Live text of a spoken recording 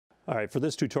All right, for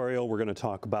this tutorial, we're going to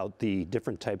talk about the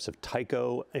different types of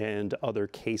Tyco and other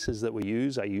cases that we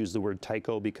use. I use the word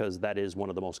Tyco because that is one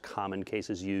of the most common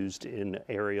cases used in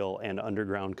aerial and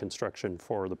underground construction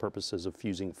for the purposes of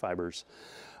fusing fibers.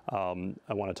 I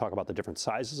want to talk about the different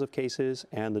sizes of cases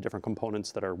and the different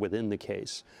components that are within the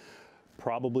case.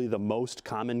 Probably the most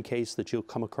common case that you'll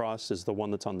come across is the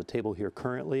one that's on the table here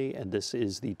currently, and this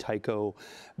is the Tyco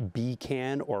B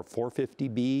can or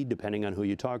 450B, depending on who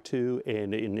you talk to,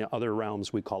 and in other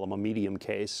realms we call them a medium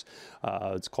case.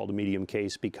 It's called a medium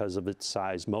case because of its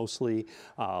size mostly,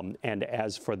 and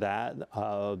as for that,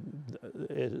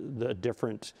 the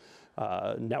different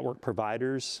network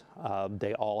providers,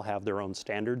 they all have their own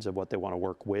standards of what they want to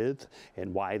work with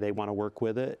and why they want to work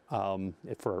with it.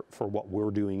 For what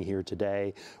we're doing here today,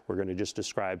 we're going to just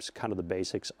describe kind of the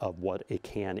basics of what a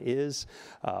can is.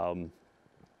 And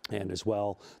as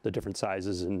well, the different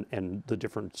sizes and the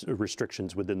different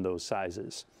restrictions within those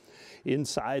sizes.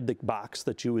 Inside the box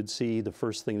that you would see, the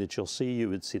first thing that you'll see, you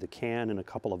would see the can and a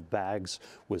couple of bags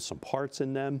with some parts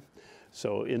in them.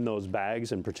 So in those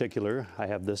bags in particular, I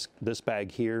have this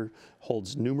bag here,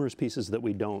 holds numerous pieces that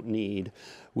we don't need.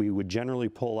 We would generally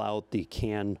pull out the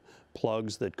can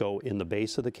plugs that go in the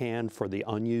base of the can for the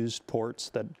unused ports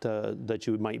that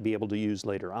you might be able to use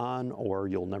later on, or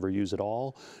you'll never use at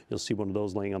all. You'll see one of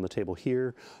those laying on the table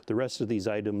here. The rest of these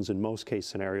items, in most case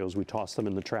scenarios, we toss them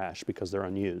in the trash because they're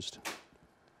unused.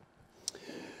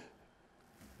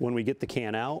 When we get the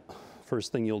can out,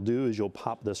 first thing you'll do is you'll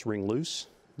pop this ring loose.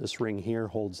 This ring here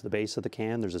holds the base of the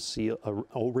can. There's a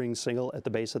O-ring seal at the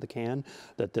base of the can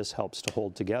that this helps to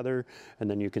hold together. And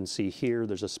then you can see here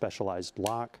there's a specialized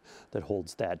lock that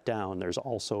holds that down. There's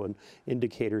also an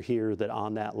indicator here that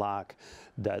on that lock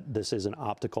that this is an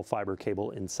optical fiber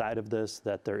cable inside of this,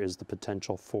 that there is the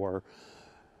potential for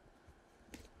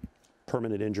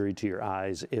permanent injury to your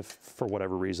eyes if for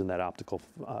whatever reason that optical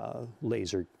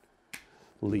laser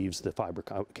leaves the fiber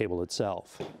cable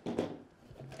itself.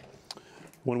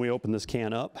 When we open this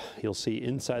can up, you'll see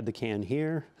inside the can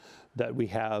here that we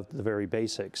have the very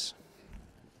basics.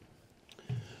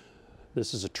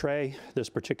 This is a tray. This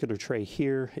particular tray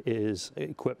here is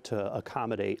equipped to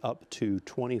accommodate up to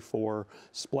 24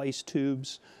 splice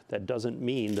tubes. That doesn't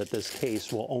mean that this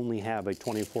case will only have a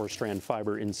 24-strand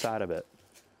fiber inside of it.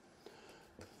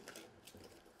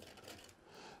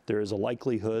 There is a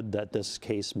likelihood that this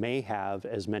case may have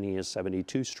as many as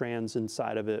 72 strands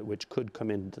inside of it, which could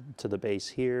come into the base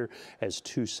here as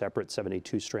two separate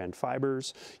 72-strand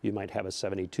fibers. You might have a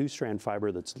 72-strand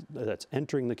fiber that's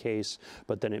entering the case,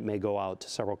 but then it may go out to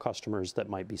several customers that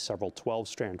might be several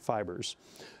 12-strand fibers.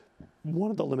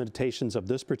 One of the limitations of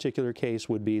this particular case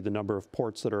would be the number of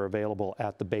ports that are available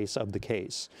at the base of the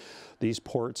case. These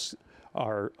ports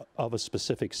are of a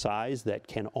specific size that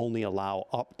can only allow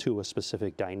up to a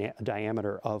specific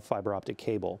diameter of fiber optic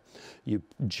cable. You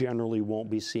generally won't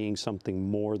be seeing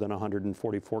something more than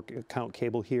 144 count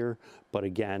cable here, but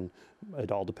again,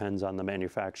 it all depends on the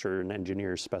manufacturer and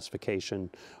engineer's specification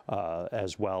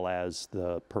as well as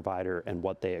the provider and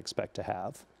what they expect to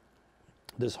have.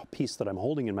 This piece that I'm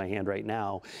holding in my hand right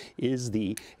now is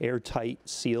the airtight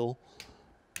seal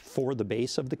for the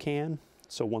base of the can.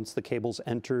 So once the cables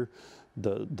enter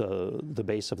the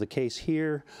base of the case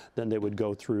here, then they would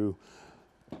go through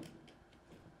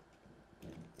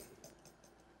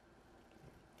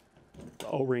the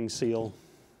O-ring seal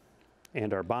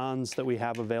and our bonds that we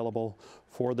have available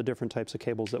for the different types of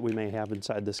cables that we may have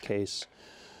inside this case.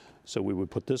 So we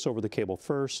would put this over the cable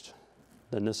first,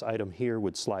 then this item here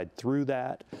would slide through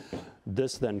that.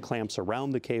 This then clamps around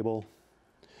the cable,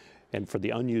 and for the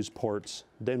unused ports,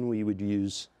 then we would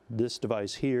use this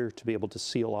device here to be able to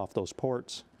seal off those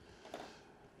ports.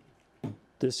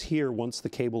 This here, once the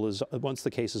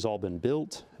case has all been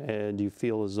built and you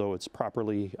feel as though it's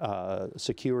properly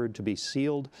secured to be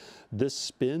sealed, this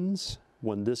spins.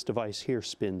 When this device here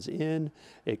spins in,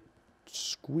 it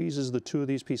squeezes the two of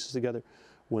these pieces together.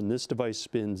 When this device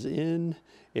spins in,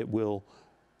 it will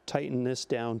tighten this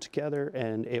down together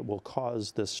and it will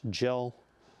cause this gel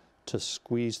to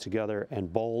squeeze together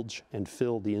and bulge and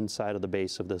fill the inside of the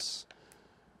base of this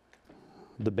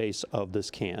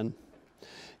can.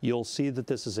 You'll see that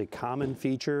this is a common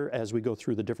feature as we go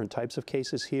through the different types of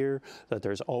cases here, that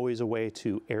there's always a way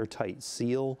to airtight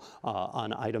seal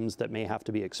on items that may have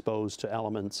to be exposed to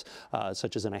elements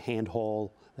such as in a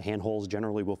handhole. The handholes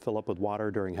generally will fill up with water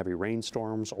during heavy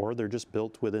rainstorms, or they're just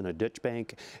built within a ditch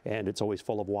bank and it's always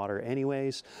full of water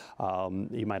anyways.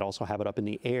 You might also have it up in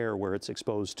the air where it's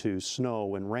exposed to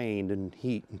snow and rain and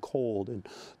heat and cold, and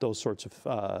those sorts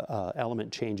of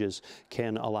element changes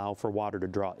can allow for water to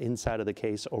draw inside of the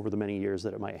case over the many years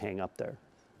that it might hang up there.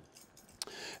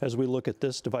 As we look at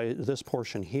this device, this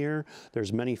portion here,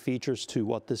 there's many features to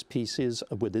what this piece is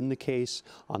within the case.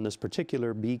 On this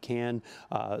particular B-can,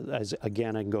 as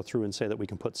again, I can go through and say that we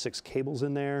can put 6 cables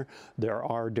in there. There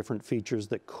are different features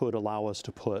that could allow us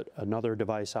to put another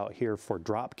device out here for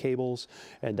drop cables,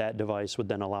 and that device would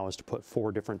then allow us to put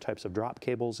 4 different types of drop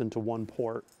cables into one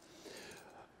port.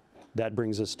 That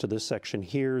brings us to this section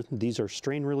here. These are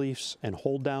strain reliefs and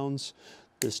hold downs.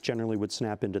 This generally would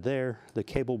snap into there. The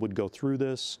cable would go through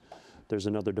this. There's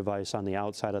another device on the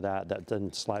outside of that that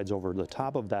then slides over the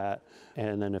top of that.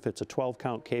 And then if it's a 12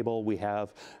 count cable, we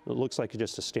have, it looks like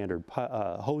just a standard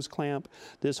hose clamp.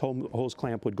 This hose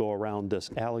clamp would go around this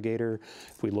alligator.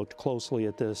 If we looked closely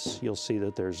at this, you'll see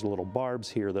that there's little barbs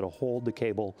here that'll hold the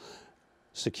cable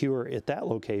secure at that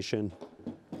location.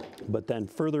 But then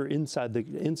further inside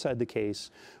the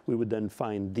case, we would then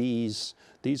find these.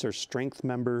 These are strength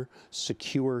member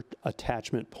secure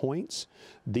attachment points.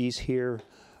 These here,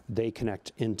 they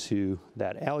connect into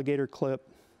that alligator clip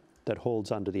that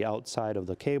holds onto the outside of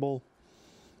the cable.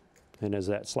 And as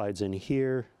that slides in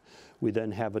here, we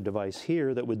then have a device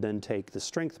here that would then take the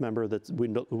strength member that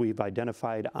we've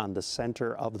identified on the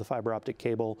center of the fiber optic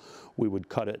cable. We would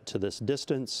cut it to this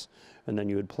distance, and then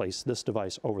you would place this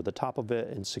device over the top of it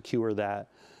and secure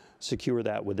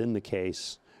that within the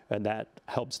case. And that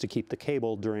helps to keep the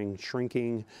cable during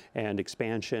shrinking and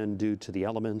expansion due to the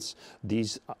elements.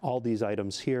 All these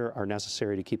items here are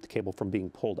necessary to keep the cable from being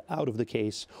pulled out of the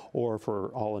case, or for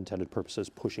all intended purposes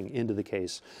pushing into the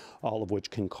case, all of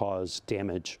which can cause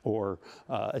damage or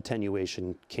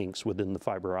attenuation kinks within the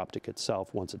fiber optic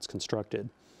itself once it's constructed.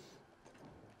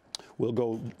 We'll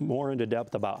go more into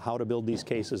depth about how to build these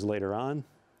cases later on.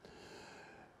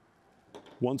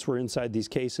 Once we're inside these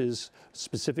cases,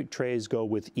 specific trays go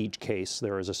with each case.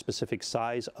 There is a specific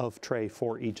size of tray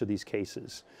for each of these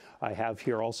cases. I have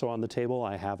here also on the table,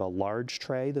 I have a large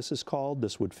tray, this is called.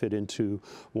 This would fit into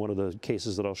one of the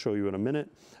cases that I'll show you in a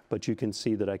minute, but you can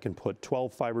see that I can put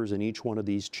 12 fibers in each one of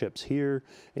these chips here,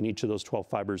 and each of those 12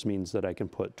 fibers means that I can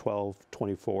put 12,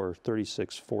 24,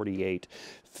 36, 48,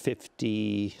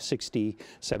 50, 60,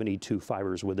 72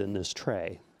 fibers within this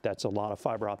tray. That's a lot of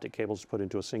fiber optic cables to put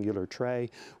into a singular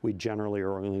tray. We generally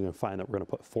are only going to find that we're going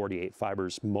to put 48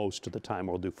 fibers. Most of the time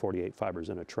we'll do 48 fibers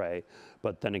in a tray,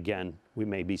 but then again, we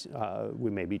may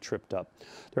be tripped up.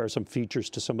 There are some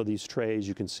features to some of these trays.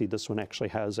 You can see this one actually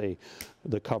has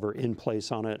the cover in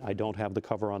place on it. I don't have the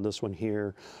cover on this one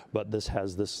here, but this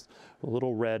has this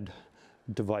little red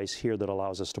device here that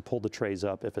allows us to pull the trays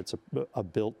up. If it's a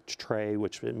built tray,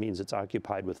 which it means it's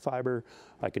occupied with fiber,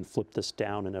 I can flip this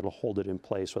down and it'll hold it in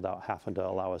place without having to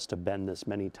allow us to bend this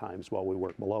many times while we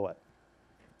work below it.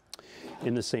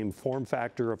 In the same form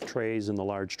factor of trays in the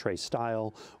large tray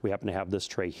style, we happen to have this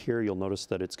tray here. You'll notice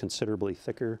that it's considerably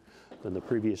thicker than the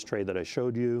previous tray that I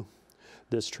showed you.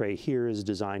 This tray here is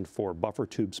designed for buffer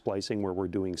tube splicing, where we're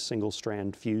doing single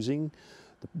strand fusing.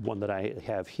 The one that I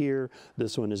have here,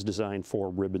 this one is designed for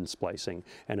ribbon splicing,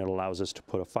 and it allows us to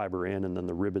put a fiber in, and then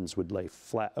the ribbons would lay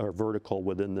flat or vertical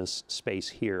within this space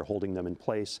here, holding them in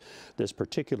place. This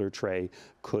particular tray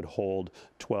could hold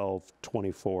 12,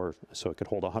 24, so it could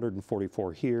hold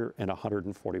 144 here and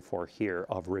 144 here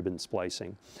of ribbon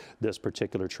splicing. This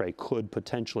particular tray could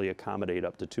potentially accommodate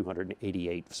up to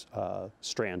 288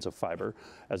 strands of fiber,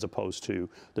 as opposed to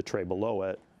the tray below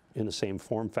it. In the same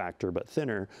form factor but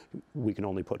thinner, we can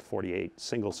only put 48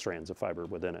 single strands of fiber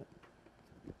within it.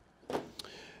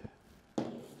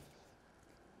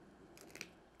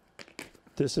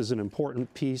 This is an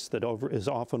important piece that is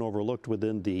often overlooked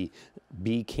within the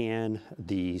B can,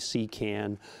 the C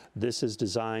can. This is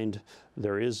designed,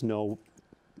 there is no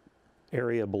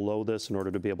area below this in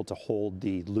order to be able to hold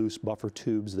the loose buffer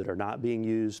tubes that are not being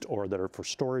used or that are for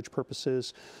storage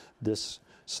purposes. This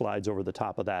slides over the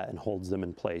top of that and holds them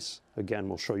in place. Again,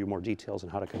 we'll show you more details on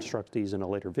how to construct these in a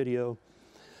later video.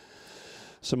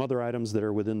 Some other items that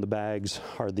are within the bags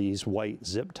are these white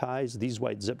zip ties. These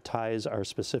white zip ties are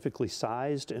specifically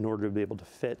sized in order to be able to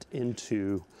fit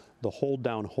into the hold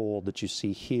down hole that you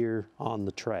see here on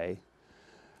the tray.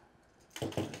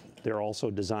 They're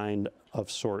also designed of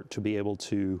sort to be able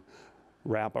to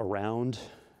wrap around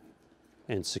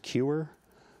and secure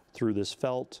through this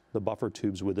felt the buffer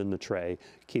tubes within the tray,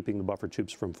 keeping the buffer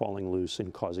tubes from falling loose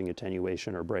and causing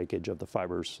attenuation or breakage of the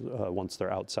fibers once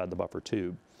they're outside the buffer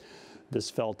tube. This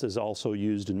felt is also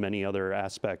used in many other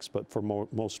aspects, but for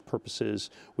most purposes,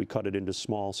 we cut it into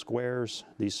small squares.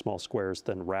 These small squares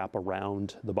then wrap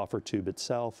around the buffer tube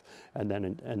itself, and then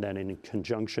in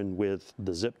conjunction with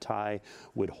the zip tie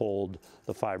would hold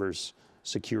the fibers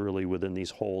securely within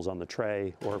these holes on the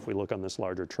tray. Or if we look on this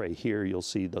larger tray here, you'll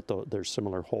see that there's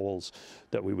similar holes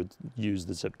that we would use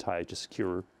the zip tie to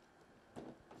secure.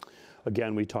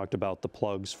 Again, we talked about the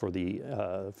plugs for the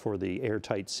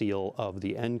airtight seal of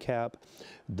the end cap.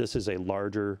 This is a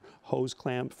larger hose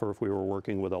clamp for if we were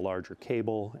working with a larger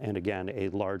cable, and again, a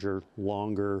larger,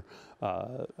 longer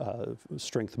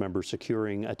strength member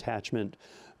securing attachment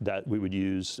that we would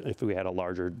use if we had a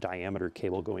larger diameter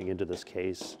cable going into this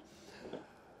case.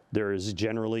 There is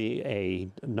generally a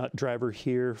nut driver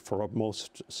here for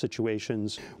most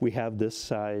situations. We have this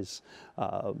size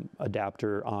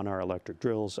adapter on our electric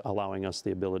drills, allowing us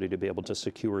the ability to be able to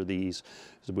secure these.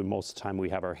 Most of the time we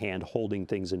have our hand holding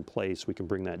things in place. We can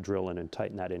bring that drill in and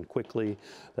tighten that in quickly.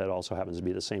 That also happens to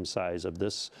be the same size of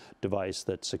this device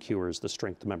that secures the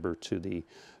strength member to the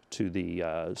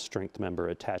strength member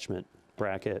attachment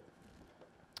bracket.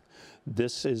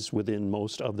 This is within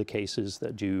most of the cases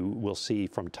that you will see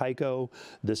from Tyco.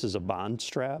 This is a bond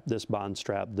strap. This bond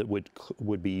strap that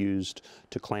would be used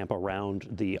to clamp around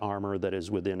the armor that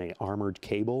is within an armored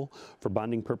cable for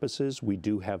bonding purposes. We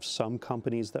do have some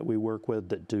companies that we work with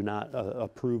that do not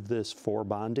approve this for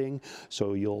bonding,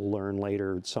 so you'll learn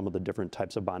later some of the different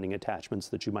types of bonding attachments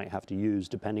that you might have to use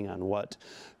depending on what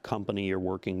company you're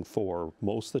working for.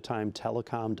 Most of the time,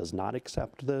 telecom does not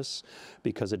accept this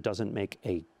because it doesn't make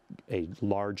a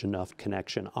large enough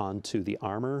connection onto the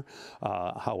armor.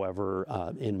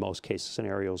 However, in most case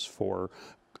scenarios for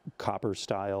copper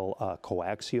style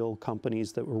coaxial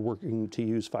companies that were working to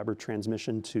use fiber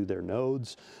transmission to their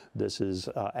nodes, this is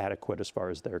adequate as far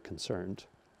as they're concerned.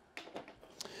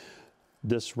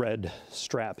 This red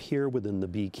strap here within the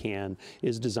B-can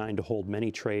is designed to hold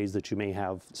many trays that you may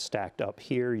have stacked up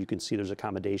here. You can see there's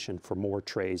accommodation for more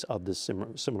trays of this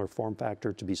similar form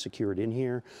factor to be secured in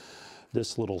here.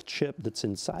 This little chip that's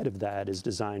inside of that is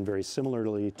designed very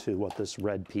similarly to what this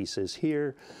red piece is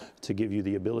here to give you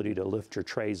the ability to lift your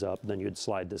trays up. Then you'd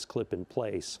slide this clip in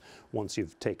place. Once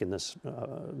you've taken this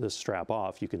strap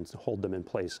off, you can hold them in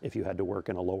place if you had to work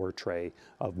in a lower tray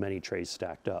of many trays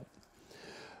stacked up.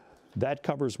 That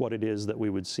covers what it is that we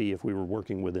would see if we were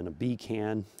working within a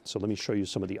B-can. So let me show you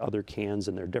some of the other cans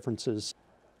and their differences.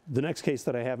 The next case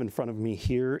that I have in front of me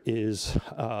here is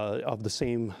of the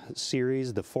same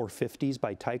series, the 450s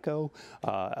by Tyco.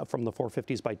 From the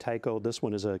 450s by Tyco, this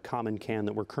one is a common can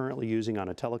that we're currently using on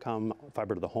a telecom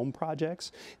fiber to the home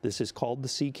projects. This is called the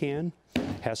C-can.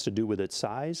 Has to do with its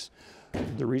size.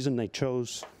 The reason that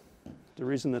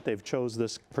they've chose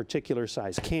this particular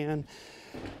size can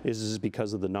is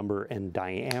because of the number and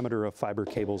diameter of fiber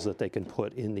cables that they can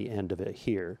put in the end of it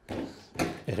here.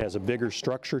 It has a bigger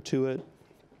structure to it.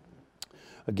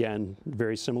 Again,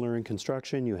 very similar in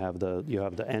construction. You have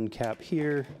the end cap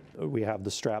here. We have the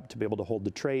strap to be able to hold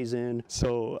the trays in.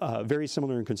 So very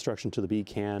similar in construction to the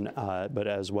B-can, but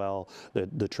as well,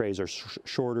 the trays are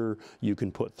shorter. You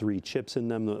can put 3 chips in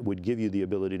them that would give you the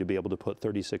ability to be able to put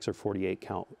 36 or 48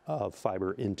 count of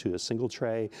fiber into a single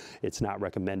tray. It's not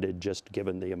recommended just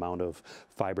given the amount of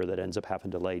fiber that ends up having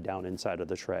to lay down inside of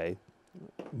the tray.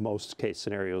 Most case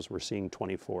scenarios, we're seeing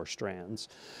 24 strands.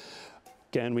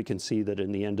 Again, we can see that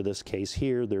in the end of this case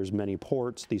here, there's many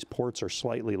ports. These ports are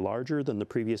slightly larger than the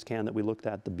previous can that we looked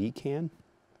at, the B-can.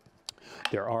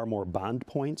 There are more bond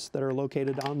points that are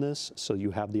located on this, so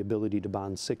you have the ability to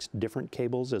bond 6 different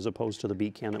cables as opposed to the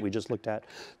B-can that we just looked at.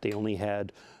 They only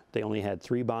had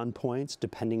 3 bond points.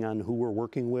 Depending on who we're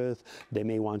working with, they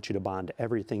may want you to bond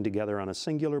everything together on a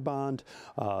singular bond,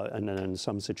 and then in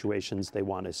some situations they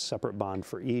want a separate bond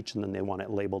for each, and then they want it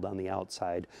labeled on the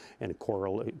outside and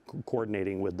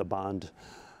coordinating with the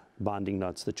bonding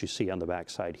nuts that you see on the back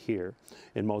side here.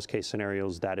 In most case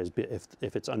scenarios, that is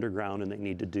if it's underground and they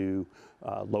need to do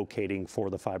locating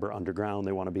for the fiber underground,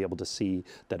 they want to be able to see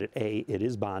that it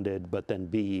is bonded, but then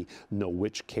B, know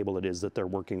which cable it is that they're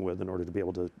working with in order to be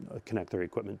able to connect their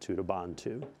equipment to bond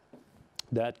to.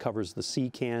 That covers the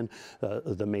C-can.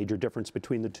 The major difference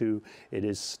between the two, it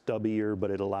is stubbier, but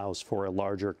it allows for a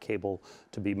larger cable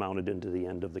to be mounted into the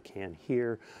end of the can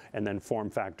here. And then form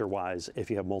factor wise, if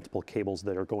you have multiple cables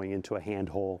that are going into a hand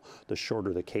hole, the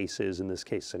shorter the case is in this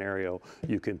case scenario,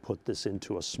 you can put this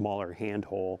into a smaller hand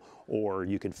hole, or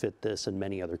you can fit this and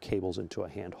many other cables into a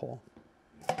hand hole.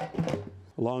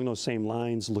 Along those same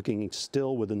lines, looking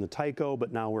still within the Tyco,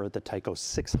 but now we're at the Tyco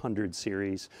 600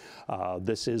 series.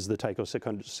 This is the Tyco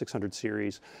 600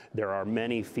 series. There are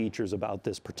many features about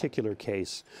this particular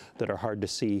case that are hard to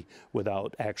see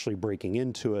without actually breaking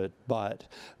into it, but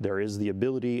there is the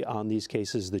ability on these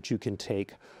cases that you can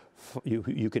take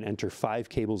You can enter 5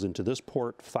 cables into this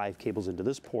port, 5 cables into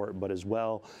this port, but as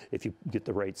well, if you get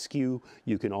the right skew,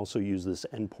 you can also use this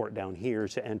end port down here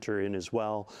to enter in as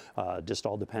well. Just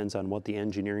all depends on what the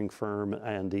engineering firm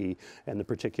and the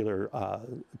particular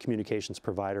communications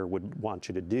provider would want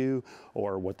you to do,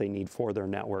 or what they need for their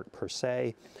network per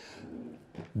se.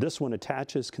 This one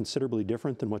attaches considerably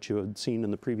different than what you had seen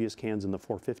in the previous cans in the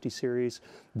 450 series.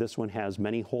 This one has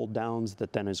many hold downs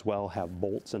that then as well have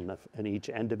bolts in each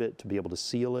end of it to be able to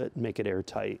seal it and make it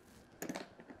airtight.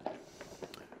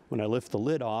 When I lift the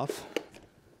lid off,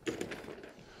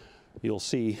 you'll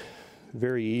see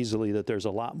very easily that there's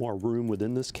a lot more room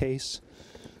within this case.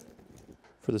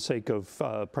 For the sake of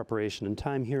preparation and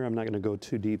time here, I'm not going to go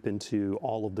too deep into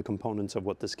all of the components of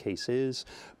what this case is,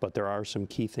 but there are some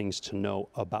key things to know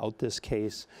about this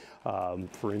case.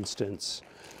 For instance,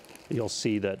 you'll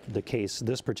see that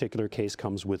this particular case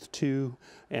comes with 2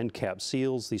 end cap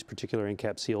seals. These particular end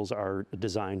cap seals are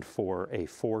designed for a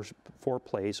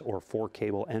four-place or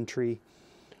 4-cable entry.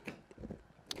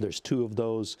 There's 2 of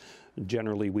those.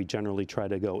 We generally try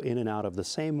to go in and out of the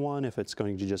same one if it's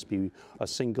going to just be a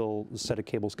single set of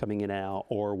cables coming in and out,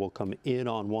 or we'll come in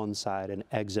on one side and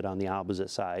exit on the opposite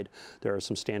side. There are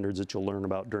some standards that you'll learn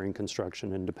about during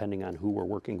construction, and depending on who we're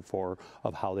working for,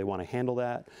 of how they want to handle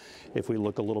that. If we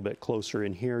look a little bit closer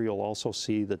in here, you'll also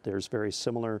see that there's very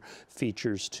similar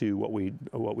features to what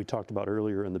we talked about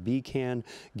earlier in the B can,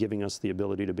 giving us the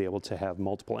ability to be able to have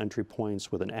multiple entry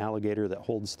points with an alligator that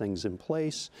holds things in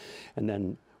place. And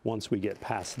then once we get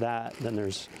past that, then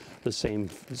there's the same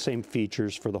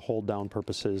features for the hold down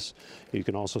purposes. You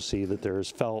can also see that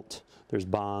there's felt, there's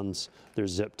bonds,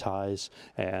 there's zip ties,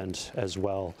 and as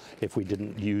well, if we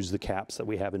didn't use the caps that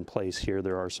we have in place here,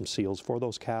 there are some seals for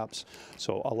those caps.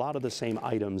 So a lot of the same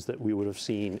items that we would have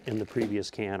seen in the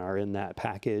previous can are in that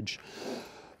package.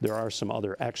 There are some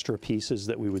other extra pieces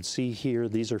that we would see here.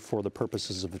 These are for the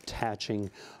purposes of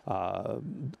attaching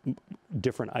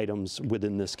different items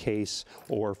within this case,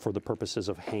 or for the purposes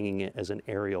of hanging it as an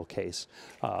aerial case.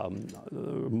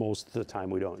 Most of the time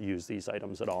we don't use these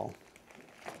items at all.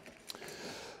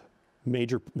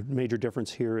 Major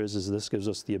difference here is this gives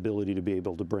us the ability to be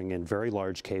able to bring in very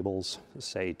large cables,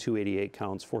 say 288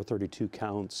 counts, 432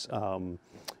 counts,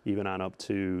 even on up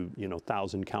to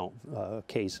 1,000 count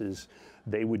cases.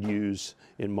 They would use,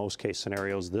 in most case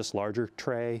scenarios, this larger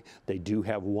tray. They do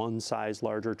have one size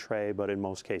larger tray, but in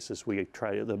most cases, we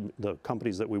try the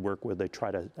companies that we work with, they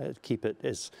try to keep it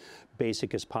as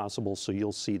basic as possible. So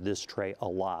you'll see this tray a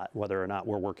lot, whether or not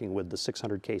we're working with the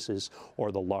 600 cases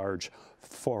or the large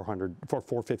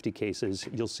 450 cases.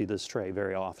 You'll see this tray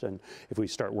very often. If we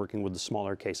start working with the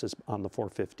smaller cases on the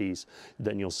 450s,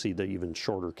 then you'll see the even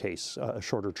shorter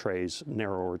trays,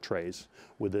 narrower trays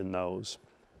within those.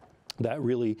 That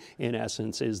really, in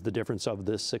essence, is the difference of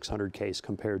this 600 case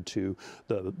compared to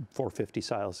the 450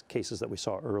 size cases that we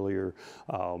saw earlier.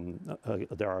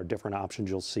 There are different options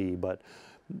you'll see, but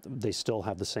they still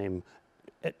have the same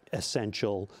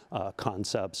essential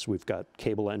concepts. We've got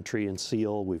cable entry and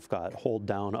seal. We've got hold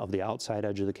down of the outside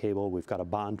edge of the cable. We've got a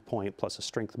bond point plus a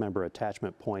strength member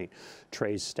attachment point.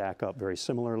 Trays stack up very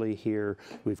similarly here.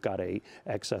 We've got a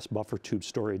excess buffer tube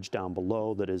storage down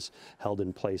below that is held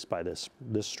in place by this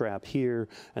strap here.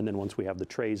 And then once we have the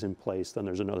trays in place, then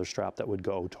there's another strap that would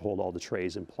go to hold all the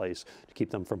trays in place to keep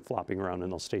them from flopping around,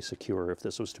 and they'll stay secure if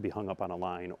this was to be hung up on a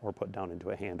line or put down into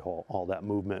a handhold. All that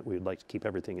movement, we'd like to keep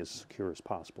everything as secure as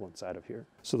possible inside of here.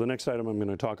 So the next item I'm going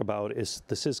to talk about is,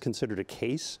 this is considered a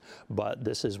case, but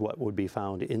this is what would be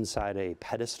found inside a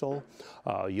pedestal.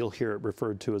 You'll hear it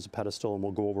referred to as a pedestal, and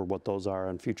we'll go over what those are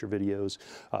on future videos.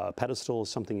 Pedestal is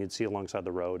something you'd see alongside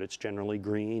the road. It's generally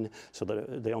green, so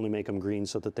that they only make them green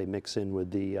so that they mix in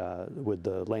with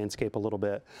the landscape a little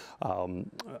bit.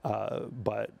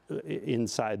 But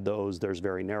inside those, there's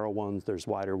very narrow ones, there's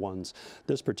wider ones.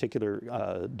 This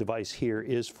particular device here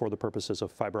is for the purposes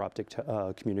of fiber optic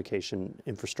communication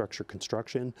infrastructure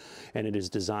construction, and it is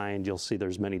designed, you'll see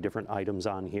there's many different items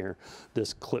on here.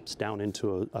 This clips down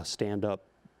into a stand-up,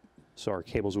 so our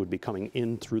cables would be coming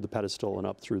in through the pedestal and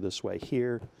up through this way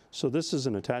here. So this is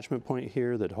an attachment point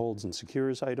here that holds and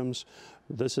secures items.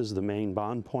 This is the main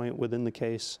bond point within the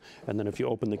case, and then if you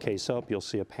open the case up, you'll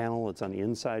see a panel that's on the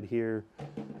inside here.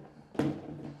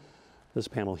 This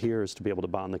panel here is to be able to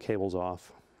bond the cables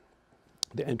off.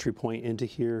 The entry point into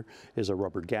here is a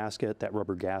rubber gasket. That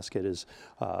rubber gasket is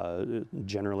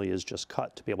generally is just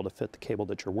cut to be able to fit the cable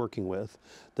that you're working with.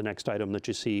 The next item that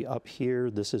you see up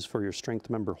here, this is for your strength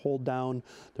member hold down.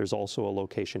 There's also a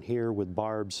location here with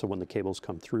barbs, so when the cables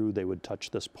come through, they would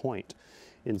touch this point.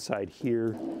 Inside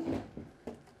here,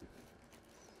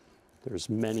 there's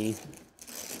many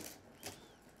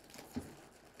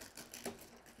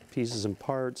pieces and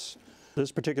parts. This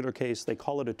particular case, they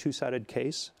call it a two-sided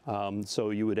case. So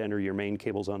you would enter your main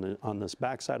cables on this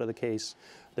back side of the case.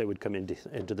 They would come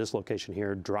into this location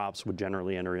here. Drops would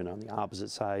generally enter in on the opposite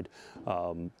side.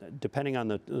 Depending on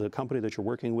the company that you're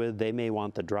working with, they may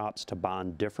want the drops to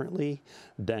bond differently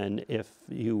than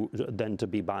to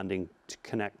be bonding to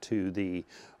connect to the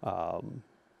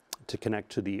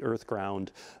earth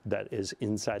ground that is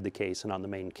inside the case and on the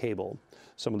main cable.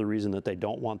 Some of the reason that they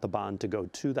don't want the bond to go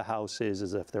to the house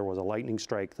is if there was a lightning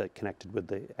strike that connected with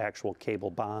the actual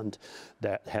cable bond,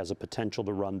 that has a potential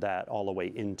to run that all the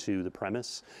way into the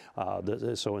premise.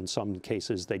 So in some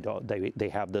cases, they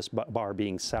have this bar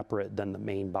being separate than the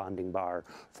main bonding bar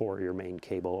for your main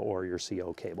cable or your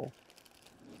CO cable.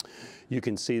 You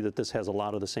can see that this has a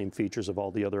lot of the same features of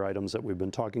all the other items that we've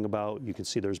been talking about. You can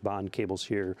see there's bond cables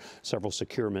here, several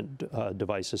securement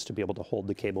devices to be able to hold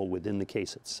the cable within the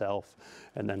case itself.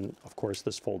 And then, of course,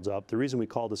 this folds up. The reason we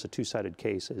call this a two-sided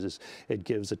case is it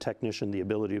gives a technician the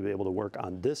ability to be able to work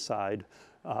on this side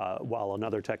while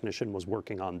another technician was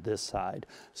working on this side.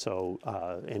 So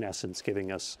in essence,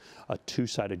 giving us a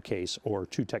two-sided case, or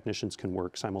two technicians can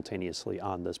work simultaneously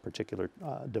on this particular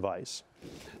device.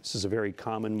 This is a very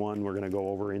common one. We're going to go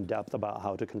over in depth about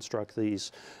how to construct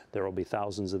these. There will be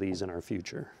thousands of these in our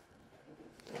future.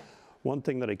 One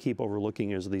thing that I keep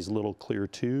overlooking is these little clear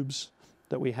tubes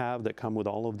that we have that come with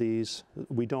all of these.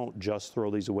 We don't just throw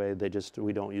these away,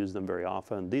 we don't use them very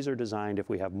often. These are designed if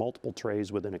we have multiple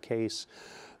trays within a case.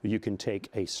 You can take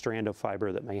a strand of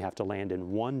fiber that may have to land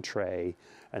in one tray,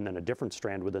 and then a different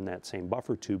strand within that same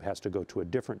buffer tube has to go to a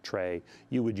different tray.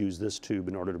 You would use this tube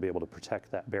in order to be able to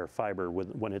protect that bare fiber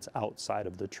when it's outside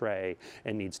of the tray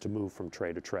and needs to move from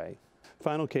tray to tray.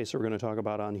 Final case that we're going to talk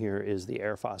about on here is the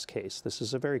AirFOS case. This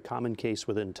is a very common case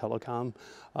within telecom,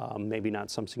 maybe not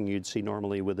something you'd see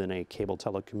normally within a cable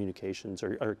telecommunications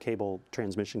or cable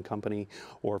transmission company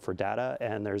or for data.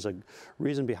 And there's a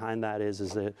reason behind that is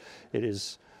that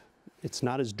it's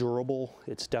not as durable.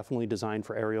 It's definitely designed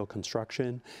for aerial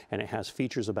construction, and it has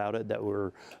features about it that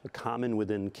were common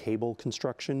within cable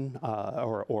construction,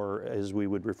 or as we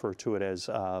would refer to it as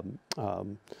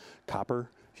copper.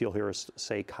 If you'll hear us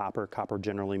say copper, copper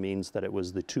generally means that it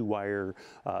was the two-wire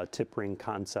tip ring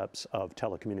concepts of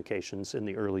telecommunications in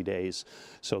the early days.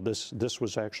 So this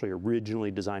was actually originally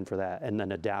designed for that and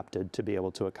then adapted to be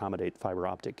able to accommodate fiber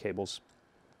optic cables.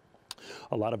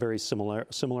 A lot of very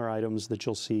similar items that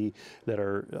you'll see that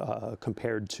are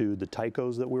compared to the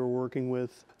Tycos that we were working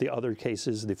with. The other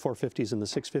cases, the 450s and the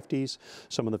 650s,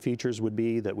 some of the features would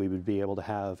be that we would be able to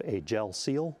have a gel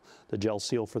seal, the gel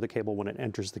seal for the cable when it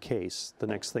enters the case. The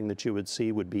next thing that you would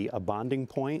see would be a bonding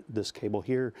point. This cable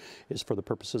here is for the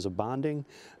purposes of bonding.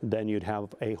 Then you'd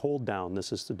have a hold down.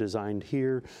 This is designed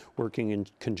here, working in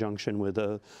conjunction with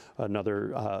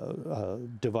another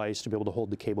device to be able to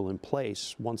hold the cable in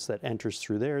place. Once that enters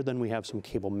through there, then we have some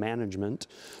cable management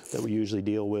that we usually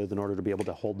deal with in order to be able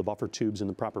to hold the buffer tubes in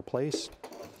the proper place.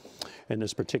 And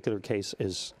this particular case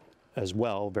is as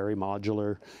well very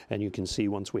modular, and you can see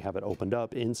once we have it opened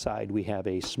up, inside we have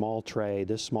a small tray.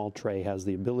 This small tray has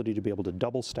the ability to be able to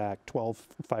double stack 12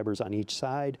 fibers on each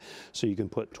side, so you can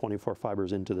put 24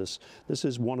 fibers into this. This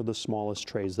is one of the smallest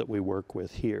trays that we work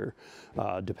with here.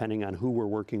 Depending on who we're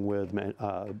working with,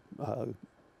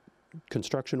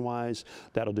 construction-wise,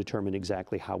 that'll determine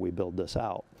exactly how we build this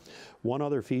out. One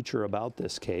other feature about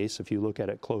this case, if you look at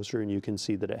it closer, and you can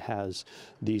see that it has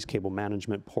these cable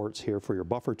management ports here for your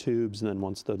buffer tubes, and then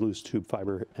once the loose tube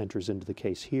fiber enters into the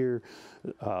case here,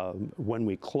 when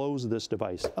we close this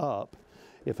device up,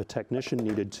 if a technician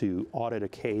needed to audit a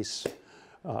case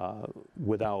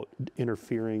without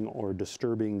interfering or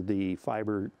disturbing the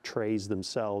fiber trays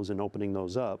themselves and opening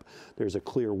those up, there's a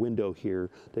clear window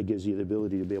here that gives you the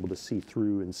ability to be able to see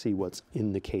through and see what's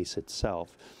in the case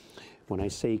itself. When I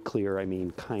say clear, I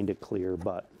mean kind of clear,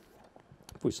 but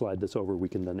if we slide this over, we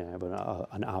can then have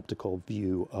an optical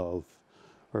view of,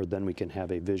 or then we can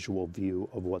have a visual view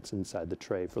of what's inside the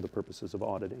tray for the purposes of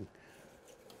auditing.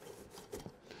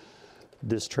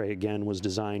 This tray, again, was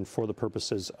designed for the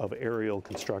purposes of aerial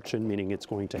construction, meaning it's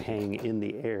going to hang in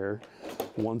the air.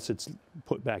 Once it's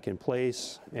put back in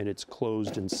place and it's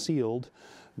closed and sealed,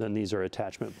 then these are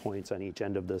attachment points on each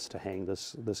end of this to hang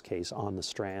this case on the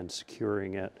strand,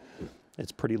 securing it.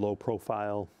 It's pretty low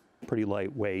profile, pretty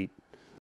lightweight,